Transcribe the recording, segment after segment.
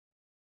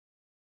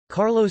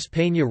Carlos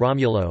Peña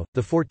Romulo,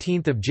 the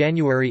 14th of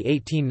January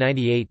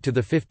 1898 to the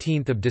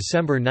 15th of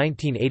December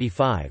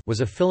 1985, was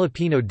a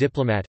Filipino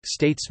diplomat,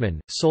 statesman,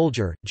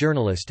 soldier,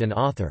 journalist and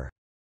author.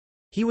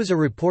 He was a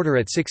reporter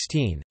at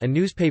 16, a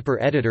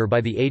newspaper editor by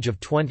the age of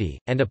 20,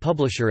 and a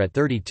publisher at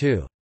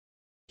 32.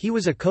 He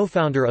was a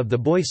co-founder of the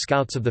Boy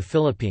Scouts of the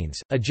Philippines,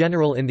 a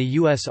general in the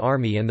U.S.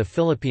 Army and the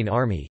Philippine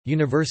Army,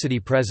 university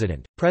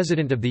president,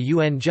 president of the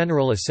UN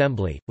General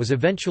Assembly, was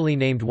eventually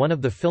named one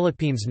of the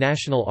Philippines'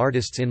 national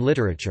artists in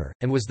literature,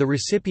 and was the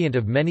recipient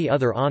of many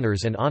other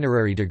honors and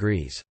honorary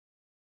degrees.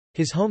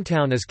 His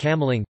hometown is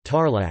Camiling,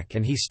 Tarlac,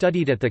 and he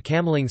studied at the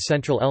Camiling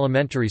Central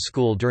Elementary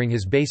School during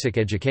his basic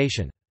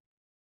education.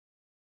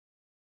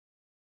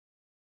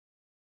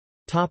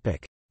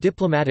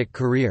 Diplomatic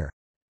career.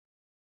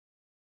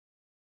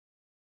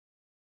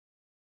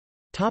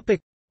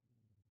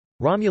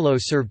 Romulo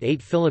served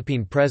 8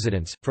 Philippine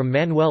presidents, from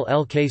Manuel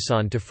L.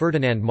 Quezon to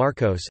Ferdinand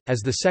Marcos,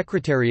 as the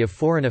Secretary of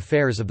Foreign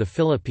Affairs of the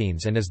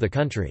Philippines and as the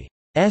country's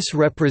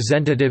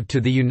representative to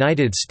the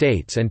United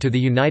States and to the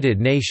United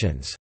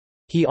Nations.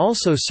 He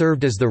also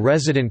served as the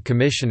resident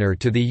commissioner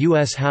to the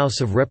U.S. House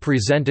of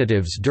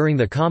Representatives during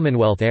the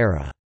Commonwealth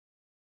era.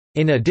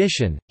 In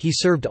addition, he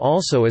served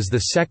also as the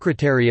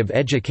Secretary of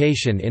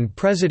Education in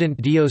President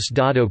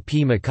Diosdado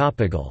P.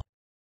 Macapagal's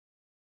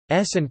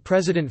and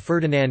President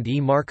Ferdinand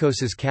E.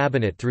 Marcos's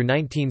cabinet through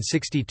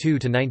 1962 to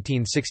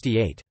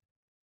 1968.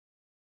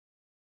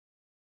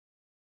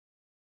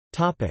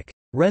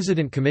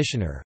 Resident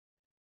Commissioner.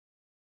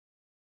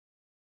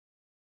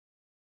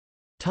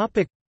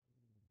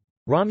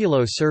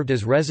 Romulo served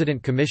as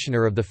Resident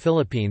Commissioner of the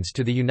Philippines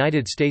to the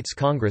United States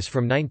Congress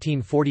from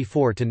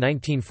 1944 to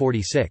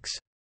 1946.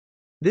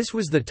 This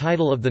was the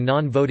title of the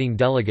non-voting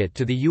delegate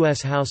to the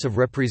U.S. House of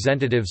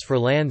Representatives for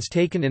lands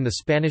taken in the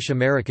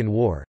Spanish–American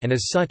War, and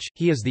as such,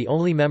 he is the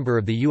only member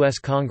of the U.S.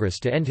 Congress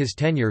to end his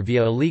tenure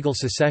via illegal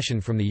secession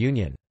from the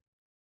Union.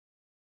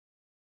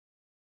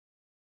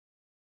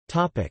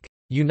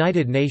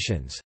 United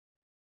Nations.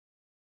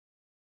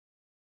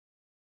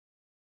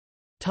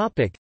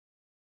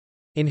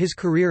 In his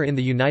career in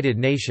the United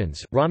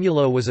Nations,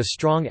 Romulo was a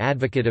strong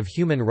advocate of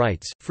human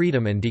rights,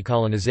 freedom and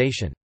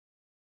decolonization.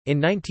 In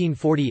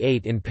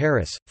 1948 in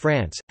Paris,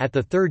 France, at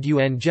the Third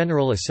UN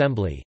General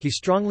Assembly, he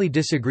strongly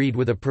disagreed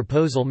with a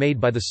proposal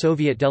made by the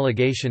Soviet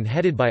delegation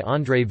headed by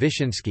Andrei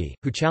Vyshinsky,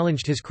 who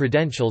challenged his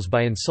credentials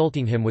by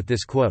insulting him with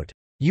this quote,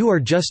 "You are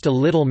just a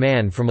little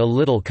man from a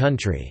little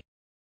country."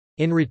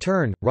 In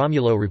return,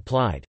 Romulo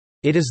replied,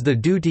 "It is the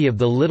duty of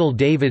the little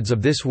Davids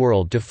of this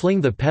world to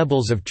fling the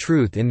pebbles of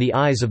truth in the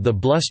eyes of the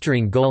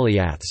blustering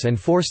Goliaths and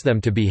force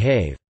them to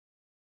behave,"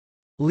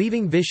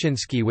 leaving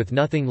Vyshinsky with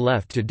nothing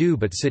left to do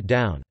but sit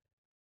down.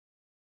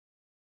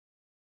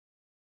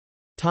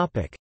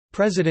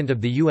 President of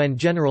the UN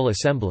General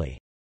Assembly.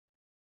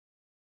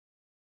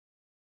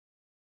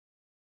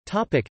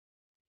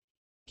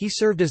 He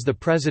served as the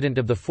president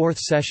of the fourth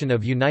session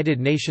of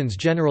United Nations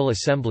General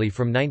Assembly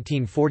from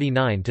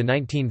 1949 to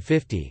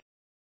 1950,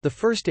 the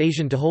first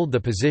Asian to hold the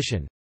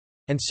position,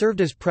 and served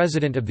as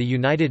president of the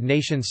United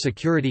Nations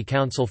Security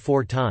Council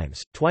 4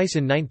 times, twice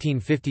in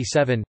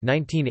 1957,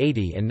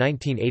 1980 and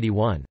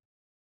 1981.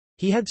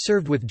 He had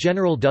served with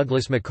General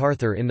Douglas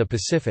MacArthur in the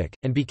Pacific,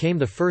 and became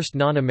the first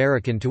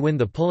non-American to win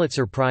the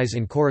Pulitzer Prize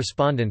in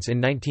Correspondence in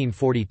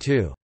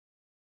 1942.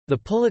 The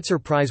Pulitzer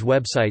Prize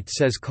website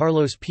says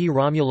Carlos P.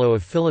 Romulo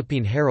of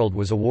Philippine Herald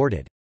was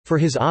awarded for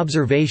his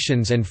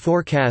observations and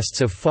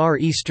forecasts of Far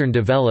Eastern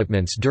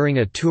developments during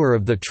a tour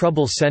of the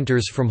trouble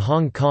centers from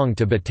Hong Kong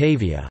to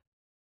Batavia.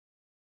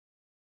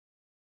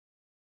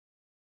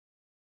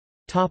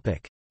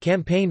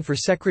 Campaign for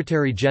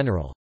Secretary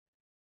General.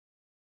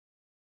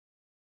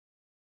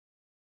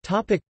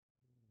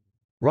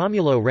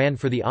 Romulo ran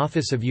for the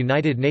office of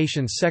United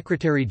Nations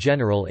Secretary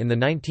General in the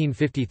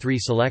 1953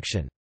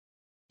 selection.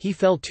 He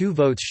fell 2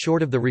 votes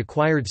short of the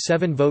required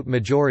 7-vote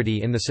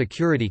majority in the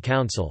Security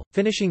Council,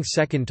 finishing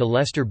second to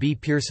Lester B.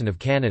 Pearson of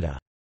Canada.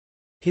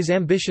 His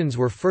ambitions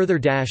were further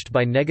dashed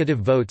by negative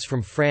votes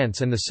from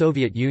France and the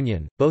Soviet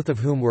Union, both of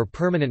whom were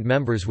permanent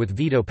members with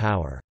veto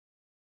power.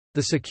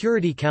 The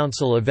Security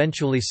Council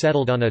eventually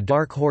settled on a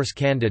dark horse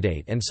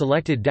candidate and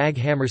selected Dag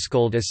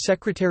Hammarskjöld as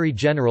Secretary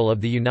General of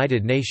the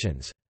United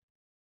Nations.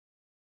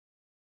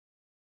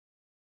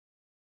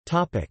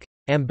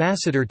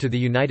 Ambassador to the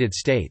United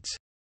States.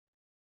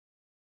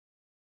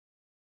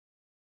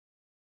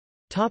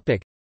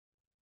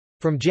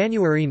 From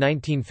January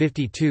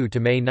 1952 to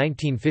May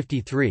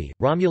 1953,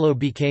 Romulo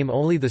became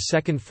only the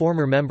second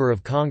former member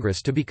of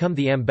Congress to become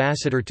the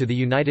ambassador to the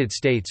United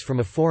States from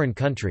a foreign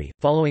country,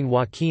 following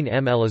Joaquin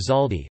M.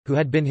 Elizalde, who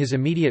had been his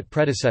immediate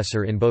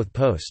predecessor in both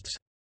posts.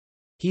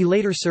 He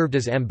later served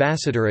as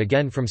ambassador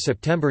again from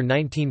September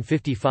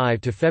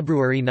 1955 to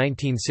February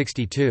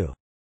 1962.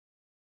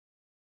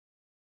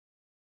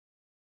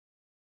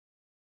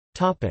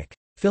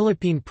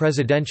 Philippine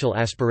presidential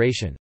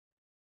aspiration.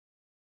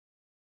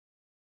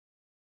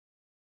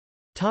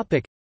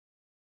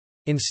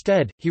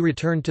 Instead, he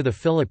returned to the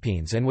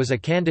Philippines and was a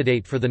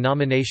candidate for the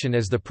nomination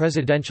as the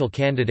presidential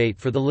candidate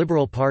for the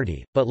Liberal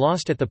Party, but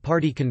lost at the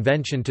party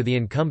convention to the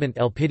incumbent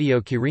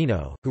Elpidio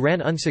Quirino, who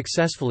ran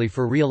unsuccessfully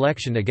for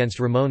re-election against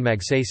Ramon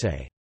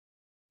Magsaysay.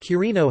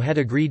 Quirino had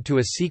agreed to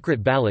a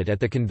secret ballot at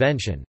the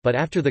convention, but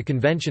after the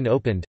convention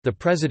opened, the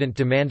president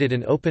demanded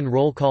an open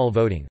roll call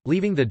voting,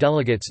 leaving the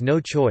delegates no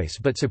choice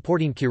but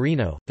supporting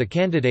Quirino, the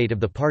candidate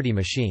of the party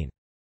machine.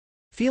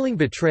 Feeling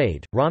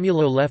betrayed,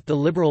 Romulo left the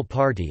Liberal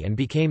Party and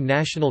became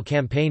national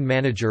campaign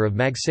manager of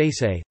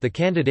Magsaysay, the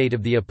candidate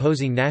of the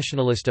opposing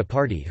Nacionalista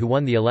Party who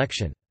won the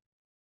election.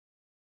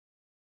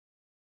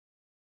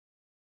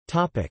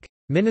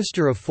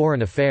 Minister of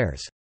Foreign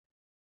Affairs.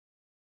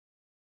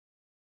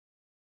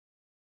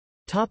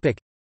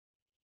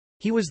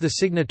 He was the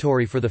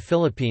signatory for the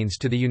Philippines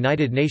to the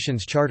United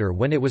Nations Charter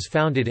when it was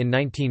founded in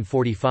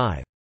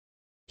 1945.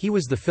 He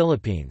was the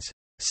Philippines'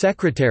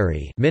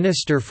 Secretary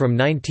Minister from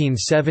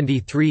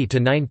 1973 to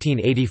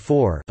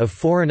 1984 of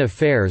Foreign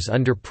Affairs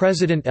under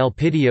President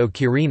Elpidio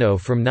Quirino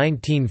from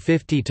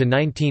 1950 to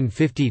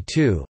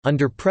 1952,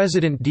 under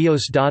President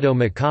Diosdado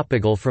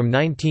Macapagal from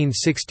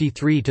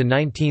 1963 to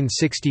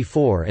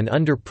 1964 and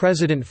under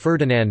President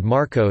Ferdinand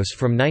Marcos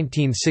from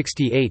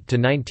 1968 to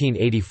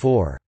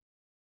 1984.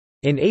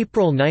 In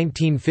April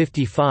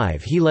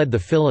 1955 he led the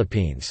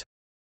Philippines'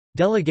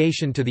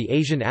 delegation to the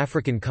Asian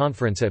African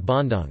Conference at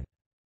Bandung.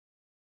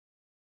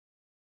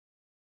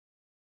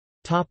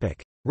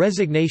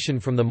 Resignation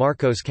from the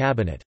Marcos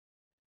cabinet.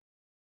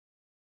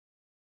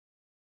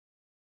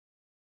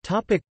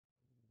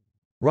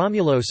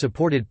 Romulo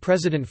supported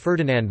President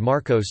Ferdinand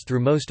Marcos through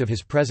most of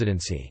his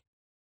presidency.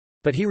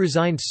 But he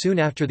resigned soon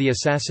after the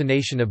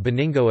assassination of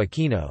Benigno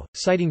Aquino,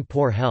 citing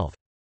poor health.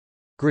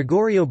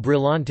 Gregorio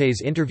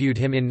Brillantes interviewed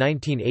him in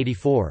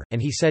 1984,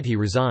 and he said he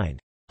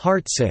resigned,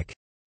 "heartsick,"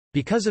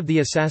 because of the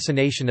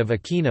assassination of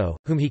Aquino,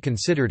 whom he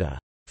considered a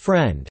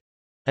friend,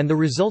 and the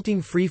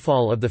resulting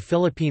freefall of the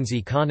Philippines'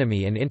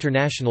 economy and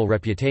international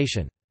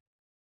reputation.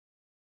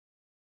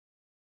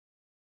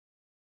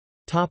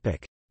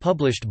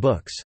 Published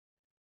books.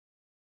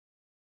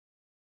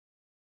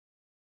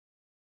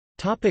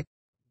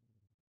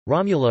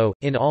 Romulo,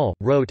 in all,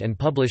 wrote and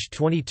published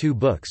 22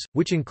 books,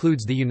 which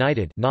includes The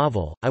United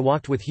novel, I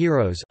Walked with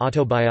Heroes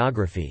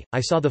autobiography,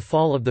 I Saw the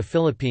Fall of the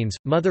Philippines,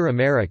 Mother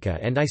America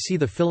and I See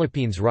the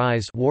Philippines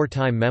Rise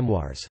wartime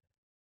memoirs.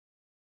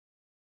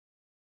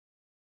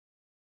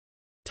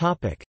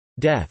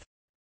 Death.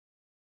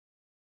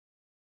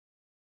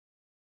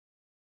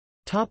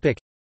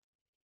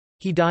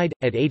 He died,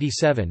 at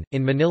 87,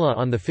 in Manila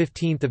on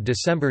 15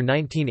 December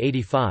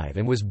 1985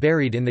 and was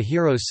buried in the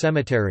Heroes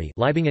Cemetery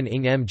Libingan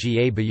ng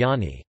Mga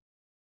Bayani.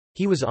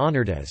 He was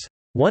honored as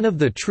one of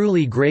the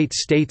truly great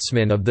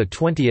statesmen of the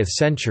 20th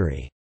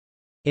century.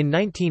 In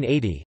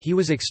 1980, he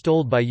was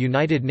extolled by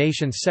United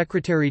Nations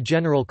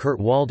Secretary-General Kurt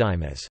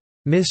Waldheim as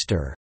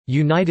Mr.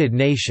 United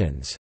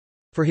Nations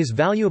for his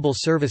valuable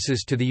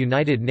services to the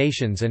United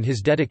Nations and his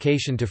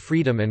dedication to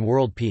freedom and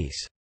world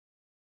peace.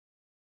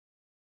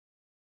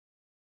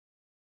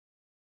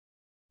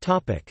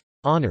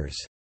 Honors.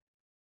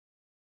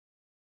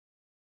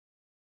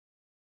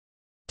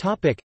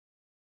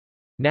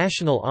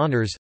 National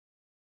honors.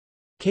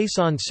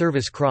 Quezon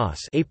Service Cross,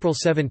 April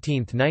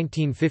 17,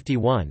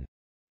 1951.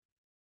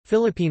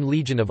 Philippine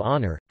Legion of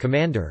Honor,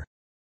 Commander.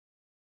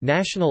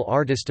 National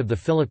Artist of the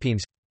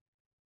Philippines.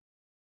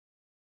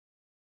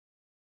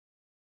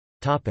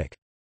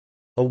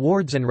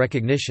 Awards and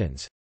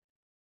recognitions.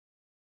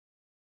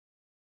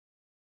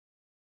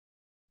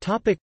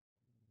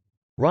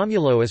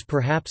 Romulo is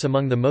perhaps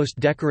among the most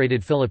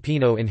decorated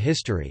Filipino in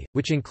history,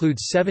 which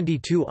includes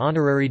 72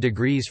 honorary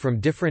degrees from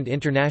different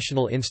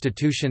international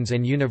institutions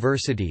and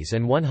universities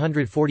and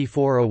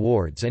 144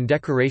 awards and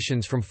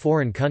decorations from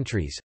foreign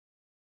countries.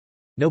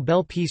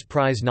 Nobel Peace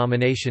Prize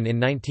nomination in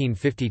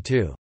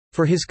 1952.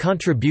 For his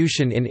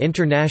contribution in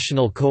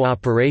international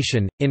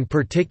cooperation, in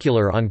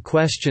particular on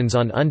questions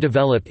on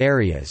undeveloped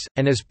areas,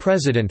 and as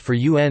President for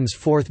UN's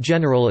Fourth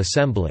General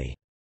Assembly.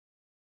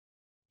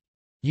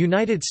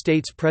 United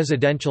States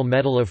Presidential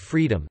Medal of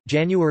Freedom,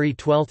 January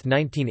 12,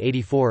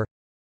 1984.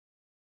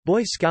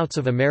 Boy Scouts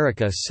of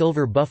America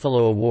Silver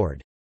Buffalo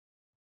Award.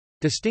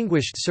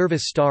 Distinguished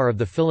Service Star of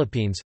the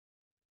Philippines.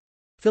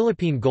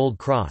 Philippine Gold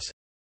Cross.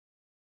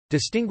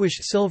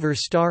 Distinguished Silver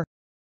Star.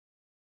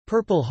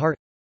 Purple Heart.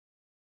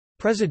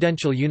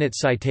 Presidential Unit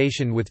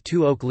Citation with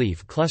 2 oak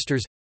leaf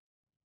clusters.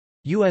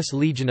 U.S.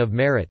 Legion of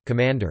Merit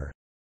Commander.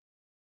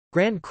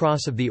 Grand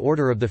Cross of the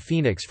Order of the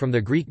Phoenix from the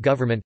Greek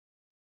government.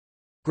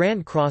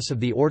 Grand Cross of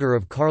the Order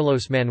of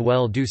Carlos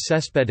Manuel dos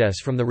Céspedes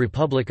from the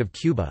Republic of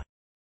Cuba.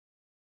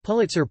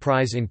 Pulitzer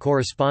Prize in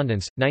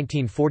Correspondence,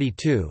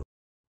 1942.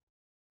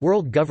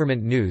 World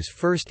Government News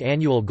First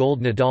Annual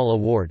Gold Nadal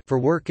Award for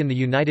work in the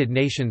United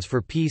Nations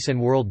for Peace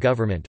and World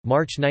Government,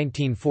 March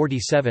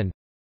 1947.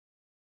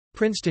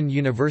 Princeton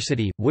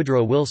University,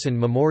 Woodrow Wilson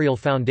Memorial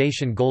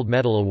Foundation Gold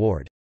Medal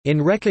Award, in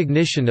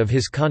recognition of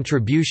his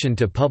contribution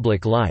to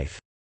public life,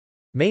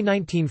 May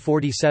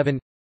 1947.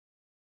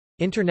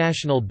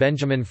 International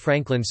Benjamin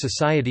Franklin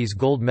Society's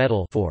Gold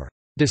Medal for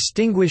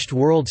 "Distinguished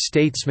World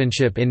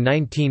Statesmanship in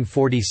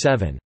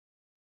 1947",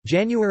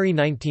 January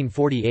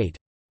 1948.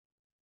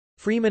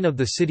 Freeman of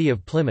the City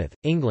of Plymouth,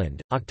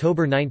 England,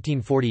 October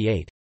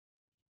 1948.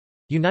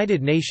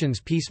 United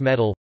Nations Peace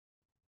Medal,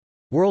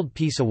 World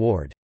Peace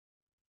Award,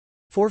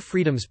 For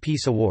Freedom's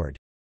Peace Award,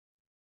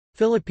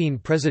 Philippine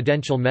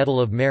Presidential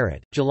Medal of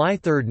Merit, July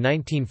 3,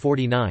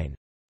 1949.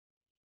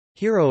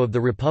 Hero of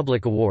the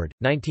Republic Award,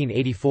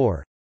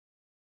 1984.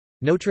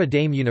 Notre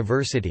Dame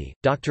University,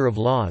 Doctor of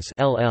Laws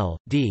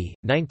LL.D.,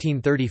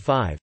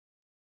 1935.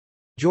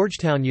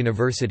 Georgetown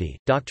University,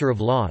 Doctor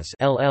of Laws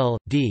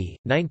LL.D.,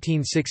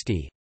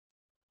 1960.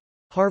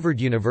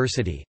 Harvard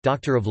University,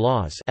 Doctor of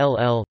Laws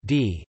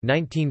LL.D.,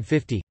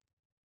 1950.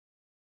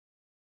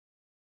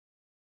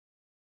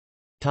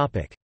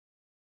 Topic: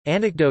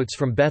 Anecdotes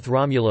from Beth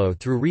Romulo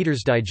through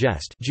Reader's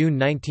Digest, June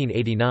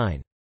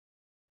 1989.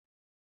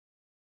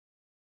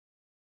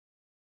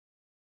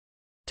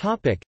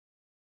 Topic: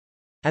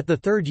 At the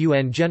Third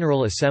UN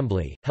General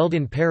Assembly, held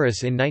in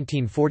Paris in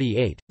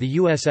 1948, the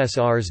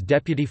USSR's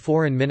Deputy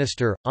Foreign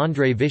Minister,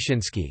 Andrei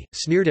Vyshinsky,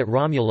 sneered at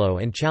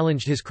Romulo and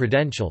challenged his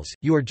credentials.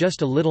 "You are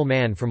just a little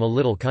man from a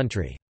little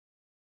country."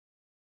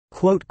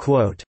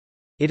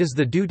 "It is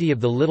the duty of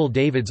the little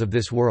Davids of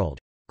this world,"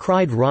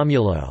 cried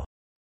Romulo,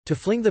 "to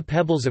fling the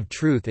pebbles of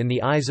truth in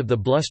the eyes of the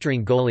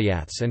blustering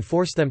Goliaths and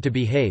force them to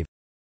behave."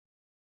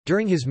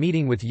 During his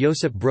meeting with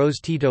Josip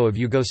Broz Tito of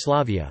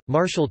Yugoslavia,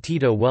 Marshal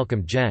Tito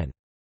welcomed Gen.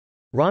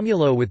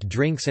 Romulo with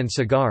drinks and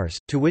cigars,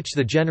 to which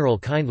the general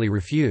kindly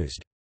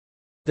refused.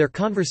 Their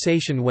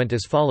conversation went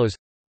as follows: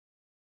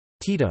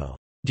 Tito: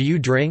 "Do you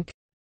drink?"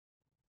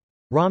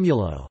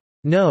 Romulo: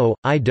 "No,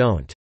 I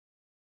don't."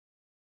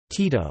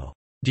 Tito: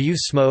 "Do you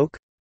smoke?"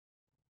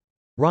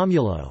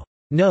 Romulo: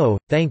 "No,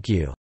 thank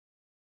you."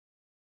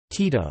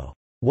 Tito: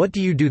 "What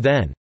do you do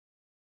then?"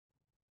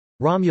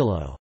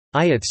 Romulo: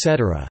 "I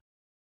etc."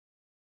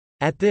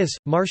 At this,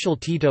 Marshal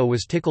Tito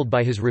was tickled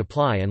by his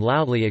reply and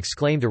loudly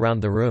exclaimed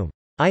around the room,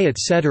 "I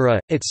etc.,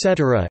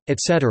 etc.,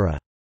 etc."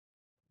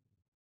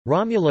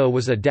 Romulo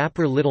was a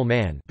dapper little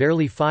man,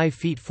 barely 5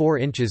 feet 4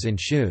 inches in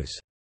shoes.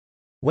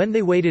 When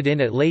they waded in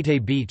at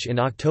Leyte Beach in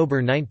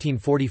October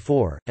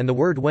 1944, and the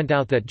word went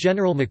out that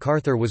General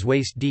MacArthur was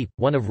waist-deep,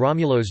 one of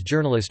Romulo's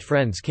journalist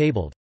friends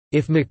cabled,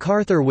 "If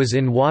MacArthur was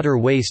in water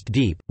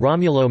waist-deep,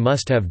 Romulo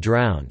must have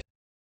drowned."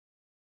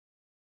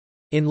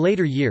 In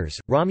later years,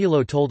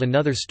 Romulo told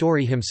another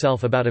story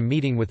himself about a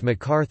meeting with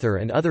MacArthur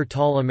and other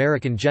tall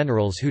American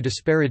generals who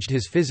disparaged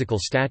his physical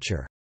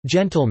stature.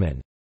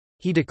 "Gentlemen,"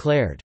 he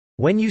declared,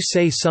 "when you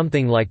say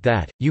something like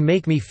that, you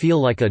make me feel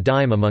like a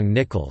dime among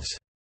nickels."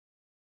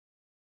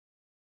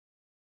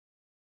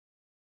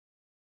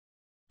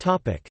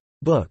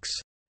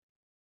 Books.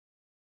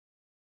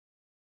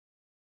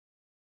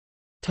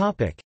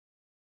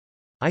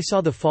 I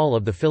Saw the Fall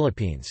of the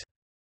Philippines.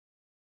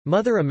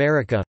 Mother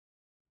America.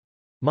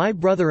 My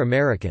Brother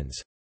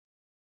Americans.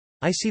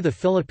 I See the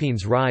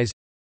Philippines Rise.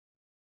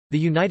 The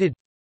United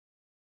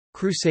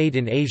Crusade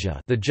in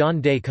Asia, The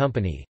John Day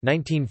Company,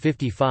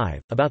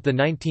 1955, about the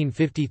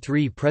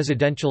 1953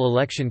 presidential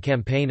election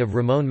campaign of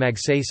Ramon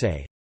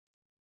Magsaysay.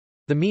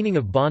 The Meaning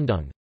of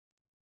Bandung.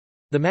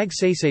 The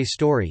Magsaysay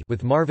Story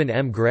with Marvin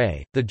M.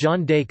 Gray, The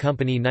John Day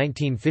Company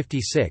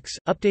 1956,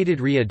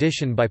 updated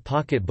re-edition by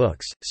Pocket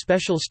Books,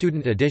 Special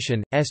Student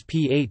Edition,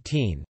 SP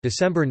 18,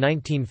 December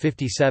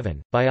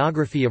 1957,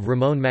 Biography of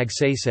Ramon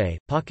Magsaysay,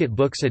 Pocket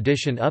Books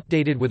edition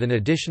updated with an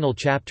additional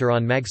chapter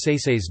on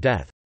Magsaysay's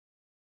death.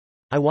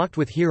 I Walked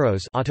with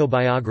Heroes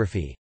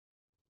autobiography.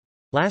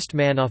 Last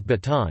Man Off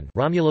Bataan,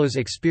 Romulo's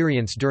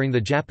experience during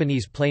the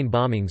Japanese plane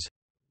bombings.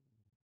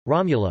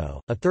 Romulo,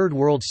 a Third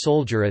World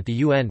soldier at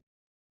the UN.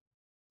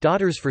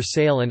 Daughters for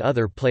Sale and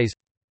Other Plays.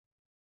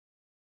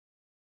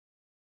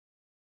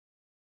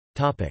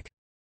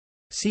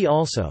 See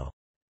also: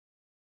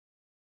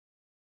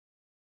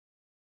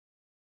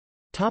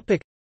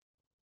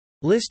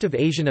 List of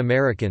Asian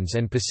Americans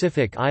and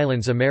Pacific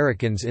Islands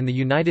Americans in the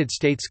United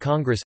States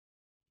Congress.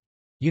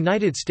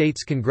 United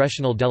States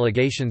congressional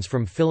delegations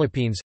from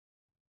Philippines.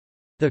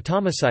 The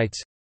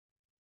Thomasites.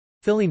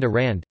 Philinda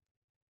Rand.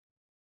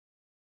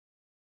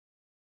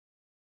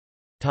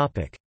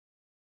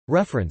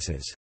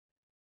 References.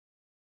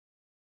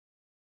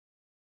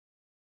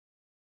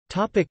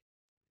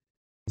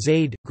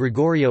 Zaid,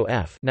 Gregorio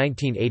F.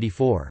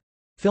 1984.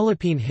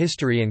 Philippine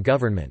History and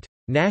Government.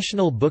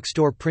 National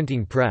Bookstore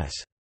Printing Press.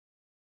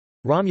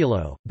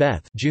 Romulo,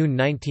 Beth. June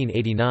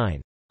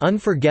 1989.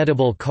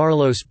 Unforgettable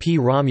Carlos P.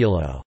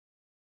 Romulo.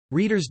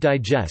 Reader's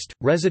Digest,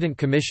 Resident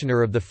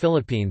Commissioner of the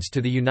Philippines to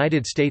the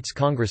United States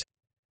Congress.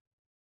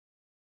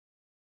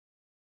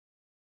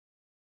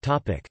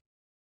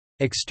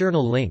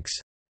 External links.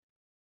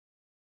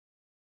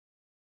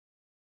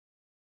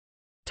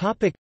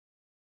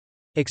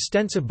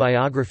 Extensive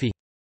biography.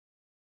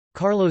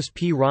 Carlos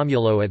P.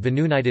 Romulo at the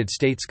United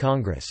States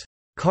Congress.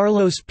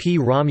 Carlos P.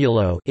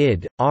 Romulo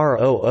id.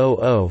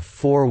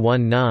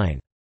 R000419.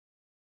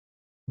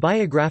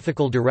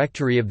 Biographical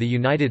Directory of the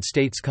United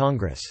States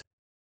Congress.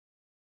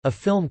 A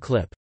film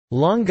clip,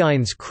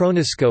 "Longines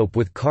Chronoscope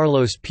with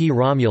Carlos P.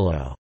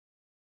 Romulo",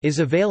 is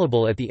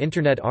available at the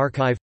Internet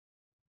Archive.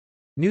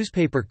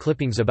 Newspaper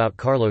clippings about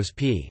Carlos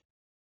P.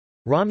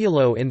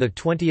 Romulo in the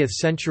 20th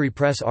Century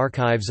Press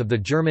Archives of the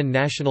German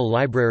National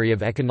Library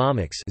of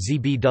Economics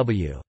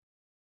 (ZBW).